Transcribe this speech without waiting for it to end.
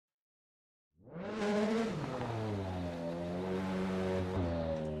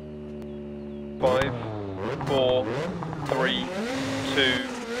5, 4, 3, 2,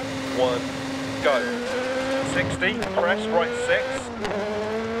 1, go. 60, crest, right 6,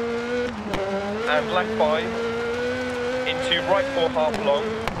 and left 5, into right 4 half long,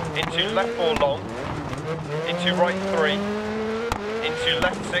 into left 4 long, into right 3, into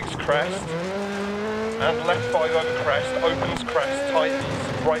left 6 crest, and left 5 over crest, opens crest, tightens,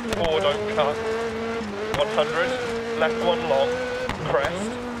 right 4 don't cut, 100, left 1 long,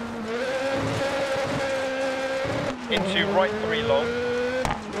 crest, into right 3 long,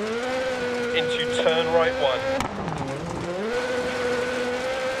 into turn right 1,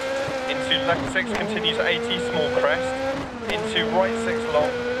 into left 6 continues 80, small crest, into right 6 long,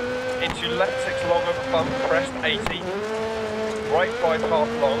 into left 6 long over bump, crest 80, right 5 half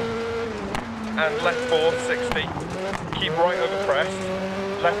long, and left 4 60, keep right over crest,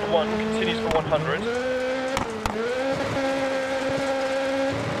 left 1 continues for 100,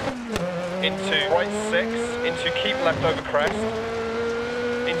 into right 6, into keep left over crest,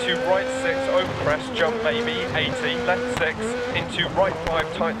 into right 6 over crest, jump maybe, 80, left 6, into right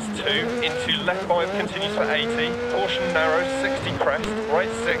 5 tightens 2, into left 5 continues for 80, caution narrows, 60 crest,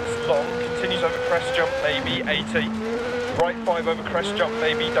 right 6 long, continues over crest, jump maybe, 80, right 5 over crest, jump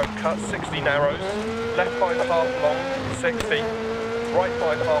maybe, don't cut, 60 narrows, left 5 half long, 60, right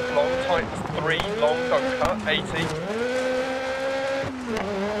 5 half long, tightens 3, long, don't cut, 80,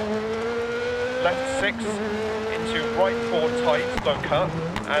 left 6, into right 4 tight, don't cut,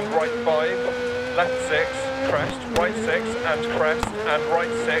 and right 5, left 6, crest, right 6, and crest, and right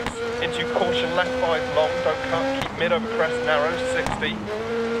 6, into caution, left 5 long, don't cut, keep mid over crest, narrow, 60,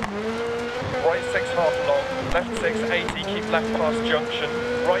 right 6 half long, left 6, 80, keep left past junction,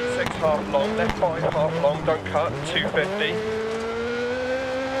 right 6 half long, left 5 half long, don't cut, 250,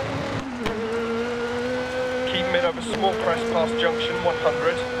 keep mid over small crest past junction,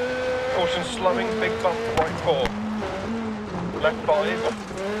 100, caution slowing, big bump, right 4, left 5,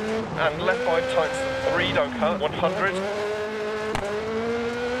 and left 5 tights 3, don't cut, 100,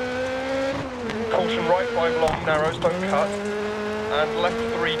 caution right 5 long, narrows, don't cut, and left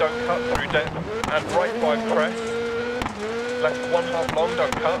 3 don't cut through dip, and right 5 crest, left 1 half long,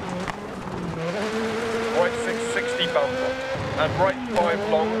 don't cut, right 6 60 bump, and right 5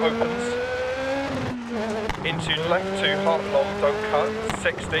 long opens, into left 2 half long, don't cut,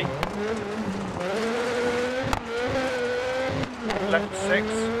 60, left 6,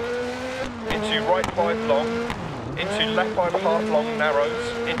 into right 5 long, into left 5 half long,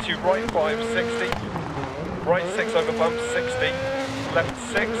 narrows, into right 5 60, right 6 over bump, 60, left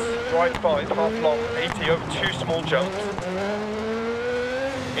 6, right 5 half long, 80 over 2 small jumps,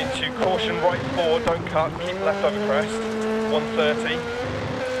 into caution right 4, don't cut, keep left over crest, 130,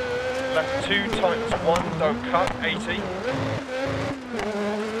 left 2 times 1, don't cut, 80,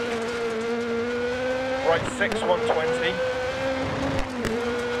 right 6 120,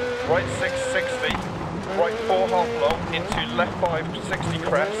 right 6 60, right 4 half long, into left 5 60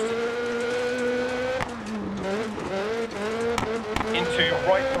 crest, into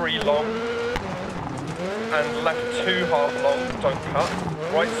right 3 long, and left 2 half long, don't cut,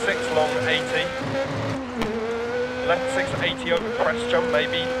 right 6 long 80, left 6 80 over crest jump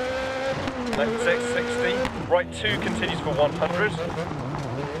maybe, left 6 60, right 2 continues for 100,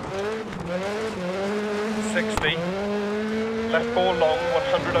 60, left 4 long,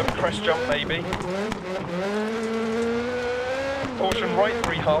 100 over crest jump maybe, caution right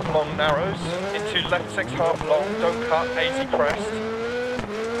 3 half long, narrows, into left 6 half long, don't cut, 80 crest,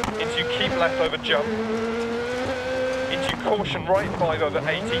 into keep left over jump, into caution right 5 over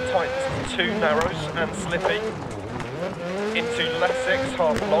 80, tightens 2 narrows and slippy, into left 6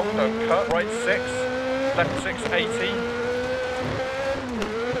 half long, don't cut, right 6, left 6 80,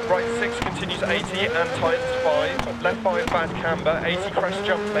 right 6 continues 80 and tightens 5, left 5 bad camber, 80 crest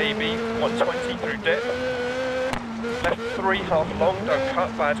jump maybe, 120 through dip, left 3 half long, don't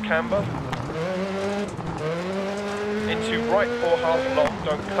cut, bad camber, into right 4 half long,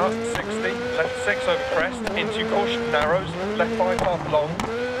 don't cut, 60, left 6 over crest, into caution narrows, left 5 half long,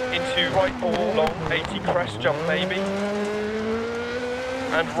 into right 4 long, 80 crest jump maybe,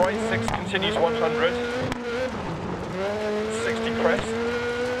 and right 6 continues 100, 60 crest,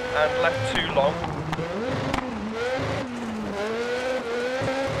 and left 2 long,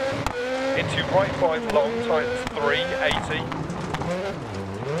 into right 5 long, tightens 3, 80,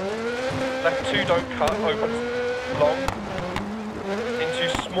 left 2 don't cut, opens long, into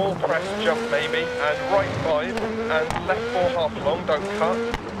small crest jump maybe, and right 5, and left 4 half long, don't cut,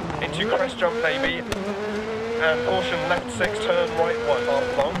 into crest jump maybe, and caution left 6, turn right 1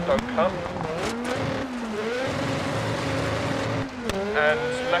 half long, don't cut, and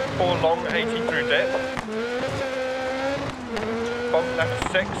left 4 long, 80 through dip. Bump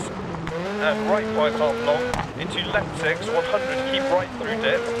left 6 and right 5 half long into left 6, 100, keep right through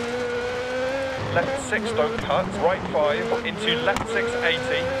dip. Left 6 don't cut, right 5 into left 6, 80,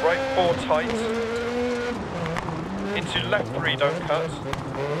 right 4 tight. Into left 3 don't cut.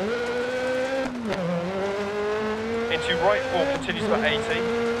 Into right 4 continues for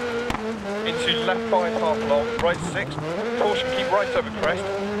 80. Into left 5 half long, right 6, caution keep right over crest.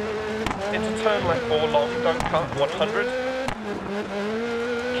 Into turn left 4 long, don't cut, 100.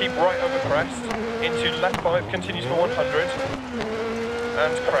 Keep right over crest. Into left 5 continues for 100.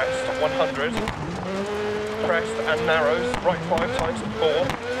 And crest, 100. Crest and narrows, right 5 times to 4.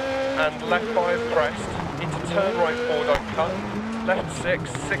 And left 5 crest. Into turn right 4 don't cut. Left 6,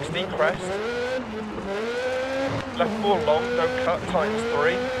 60 crest. Left 4 long, don't cut, times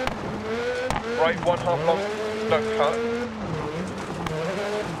 3. Right 1 half long, don't cut.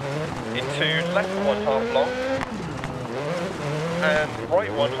 Into left 1 half long. And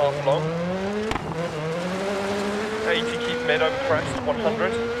right 1 half long. 80, keep mid over crest,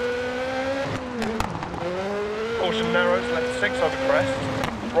 100. Caution narrows, left 6 over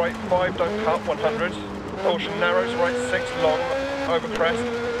crest. Right 5 don't cut, 100. Caution narrows, right 6 long over crest.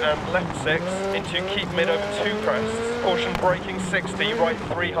 And left 6 into keep mid over 2 crests. Caution braking 60, right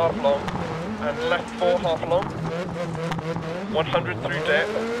 3 half long. And left 4 half long. 100 through dip.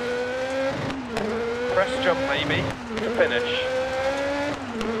 Crest jump maybe to finish.